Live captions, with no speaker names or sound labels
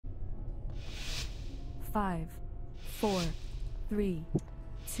5, 4, 3,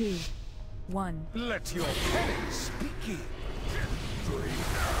 2, 1. Let your penny speak in.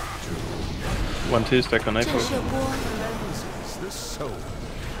 1-2 stack on April. Cleanses the soul.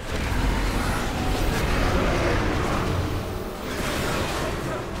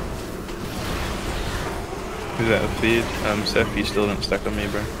 Who's out of feed? Seth, you still didn't stack on me,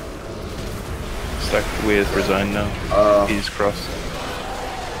 bro. Stacked with Resign now. He's crossed.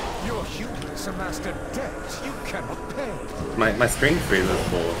 Your humans amassed a debt you cannot pay. My screen freezes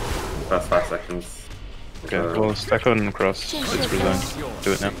for the first 5 seconds. Okay, well, stack on cross. It's Resign.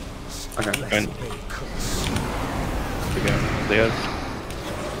 Do it now. Okay. Here we go. Leo's.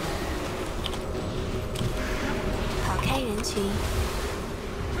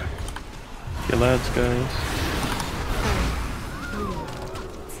 Your lads, guys.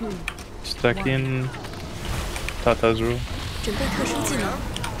 Stack in. Tata's rule.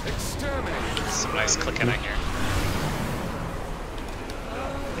 Some nice clicking in here.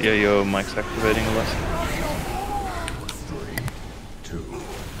 Yeah, your mic's activating a lot. 3, 2,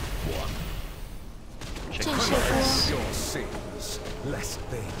 1. Check Cleanse your sins, lest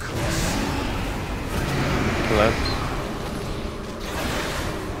they curse. Collapse.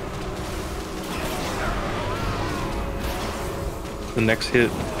 The next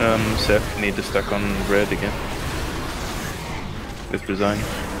hit, Seth, you need to stack on red again. With Resign.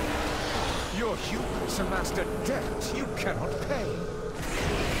 Your humans amassed a debt you cannot pay.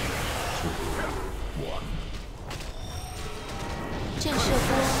 2, 1.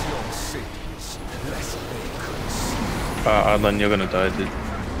 Cleanse your sins, lest they curse. Adlan, you're gonna die, dude.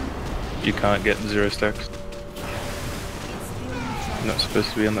 You can't get 0 stacks. You're not supposed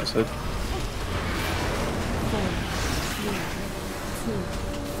to be on that side. 4, 3, 2,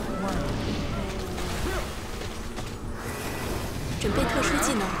 1.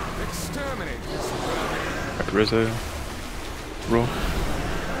 Exterminate this Alright, Rizzo. Roll.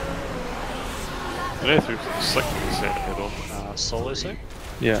 Denathrius, like you said, middle. Solo sick?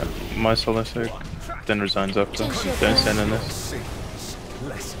 Yeah, my solo sick. Then Resigns after. Don't stand in this. sins,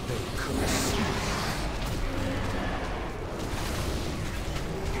 lest they curse.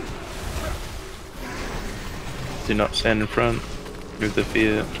 Do not stand in front. Move the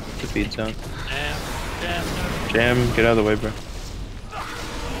feed zone. Jam, get out of the way, bro.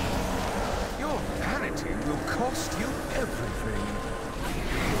 Your vanity will cost you everything.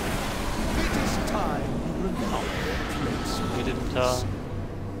 It is time you remember your place. We didn't,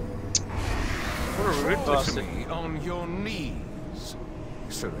 Fall to me on your knees.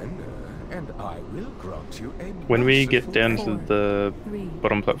 Surrender, and I will grant you a When we get merciful down to the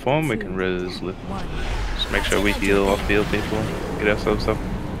bottom platform, we can res lift. 1. Just make sure we heal off-field people, get ourselves up.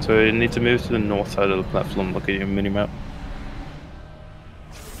 So you need to move to the north side of the platform, look at your minimap.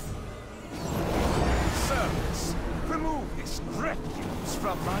 service. Remove this refuse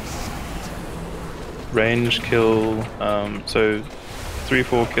from my sight. Range kill, so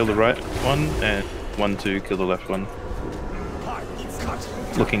 3-4 kill the right one, and 1-2 kill the left one. I will cut.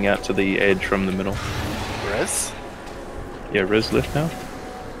 Looking out to the edge from the middle. Res? Yeah, res lift now.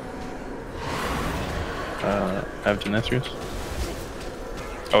 Have Denathrius.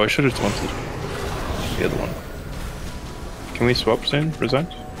 Oh, I should have wanted the other one. Can we swap soon? Resign?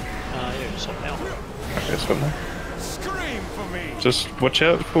 Yeah, just swap now. Okay, swap now. Scream for me. Just watch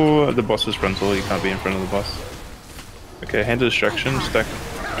out for the boss's frontal, you can't be in front of the boss. Okay, hand of destruction, stack.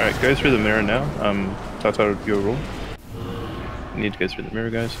 Alright, go through the mirror now. Tata, your rule. You need to go through the mirror,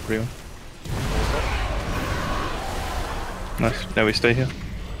 guys. Real. Nice, now we stay here.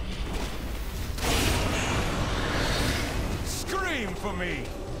 Scream for me.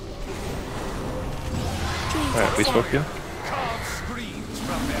 Alright, we swap here. Carve screams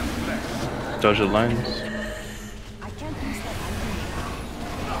from their flesh. Dodge the lines.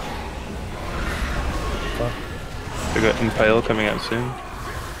 We got Impale coming out soon.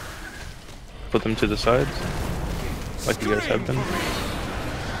 Put them to the sides. Like you guys have been.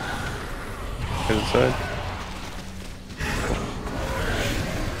 To the side.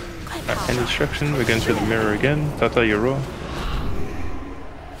 Alright, hand of destruction. We're going through the mirror again. Tata, you're raw.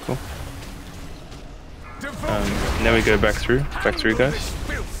 Cool. Now we go back through. Back through, guys.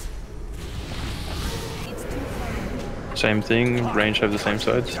 Same thing. Range have the same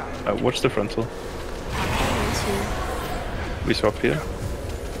sides. Watch the frontal. We swap here.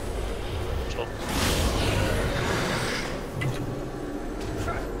 Swap.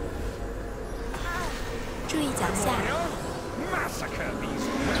 Massacre these.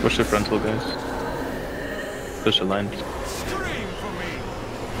 Let's watch the frontal, guys. Push the line. Scream for me.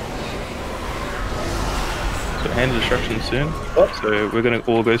 So hand destruction soon. So we're gonna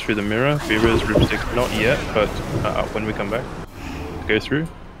all go through the mirror. Fever's group 6, not yet, but when we come back. Go through.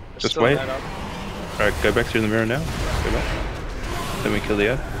 Just wait. Alright, go back through the mirror now. Go back. Then we kill the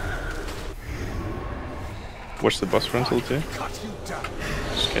ad. Watch the boss frontal too.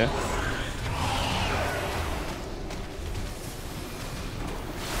 Scare.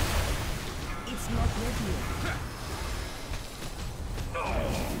 It's not ready.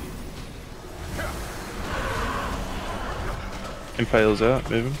 Impales out,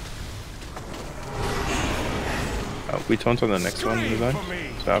 move him. We taunt on the next one in the zone.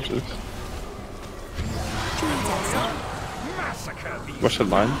 So after this. Watch the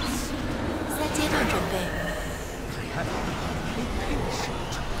lines.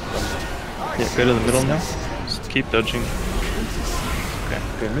 Yeah, go to the middle now. Just keep dodging. Okay,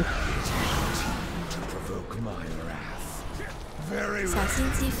 go mid.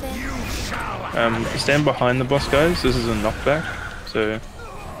 Stand behind the boss, guys. This is a knockback. So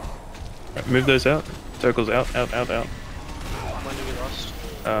move those out. Circles out, out, out, out. When do we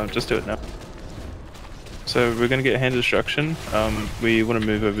lost? Just do it now. So we're gonna get hand destruction. We want to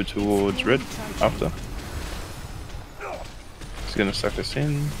move over towards red after. He's gonna suck us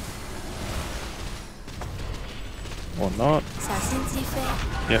in. Or not.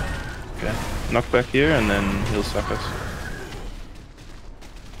 Yep. Okay. Knock back here and then he'll suck us.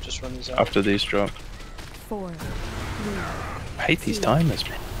 Just run these out. After these drop. 4, 3, I hate these timers,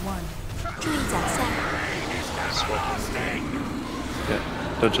 man. 1. Yeah.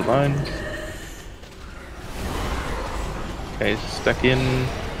 Dodge the lines. Okay, stack in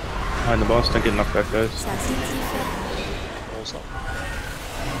behind the boss, don't get knocked back, guys. Rolls up.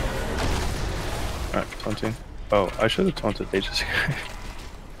 Alright, taunting. Oh, I should have taunted ages ago.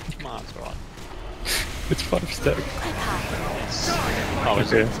 Nah, it's alright. It's 5 stack. Oh,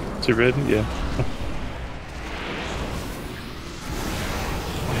 is Okay, it? to red, yeah.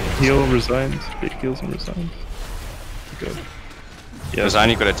 Heal resigns, big heals and resigns. Good. Yeah, Has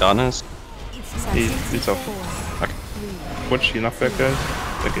only got a Donas? He's off. Okay. Watch your knockback, guys.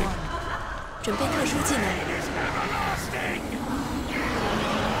 Okay.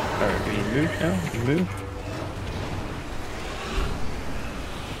 Alright, we move now. We move.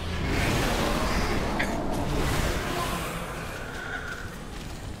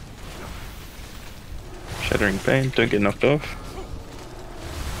 Shattering pain, don't get knocked off.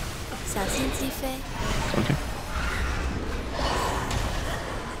 Okay.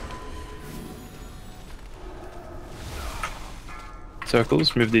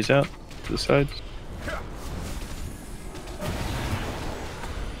 Circles, move these out to the sides.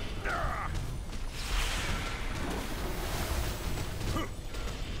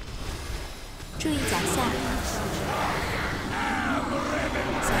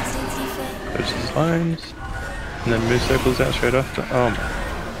 Push these lines. And then move circles out straight after. Oh my.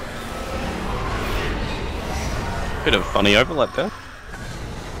 Bit of funny overlap there.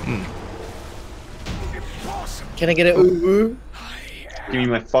 Can I get it? Ooh, ooh. Give me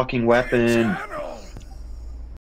my fucking weapon.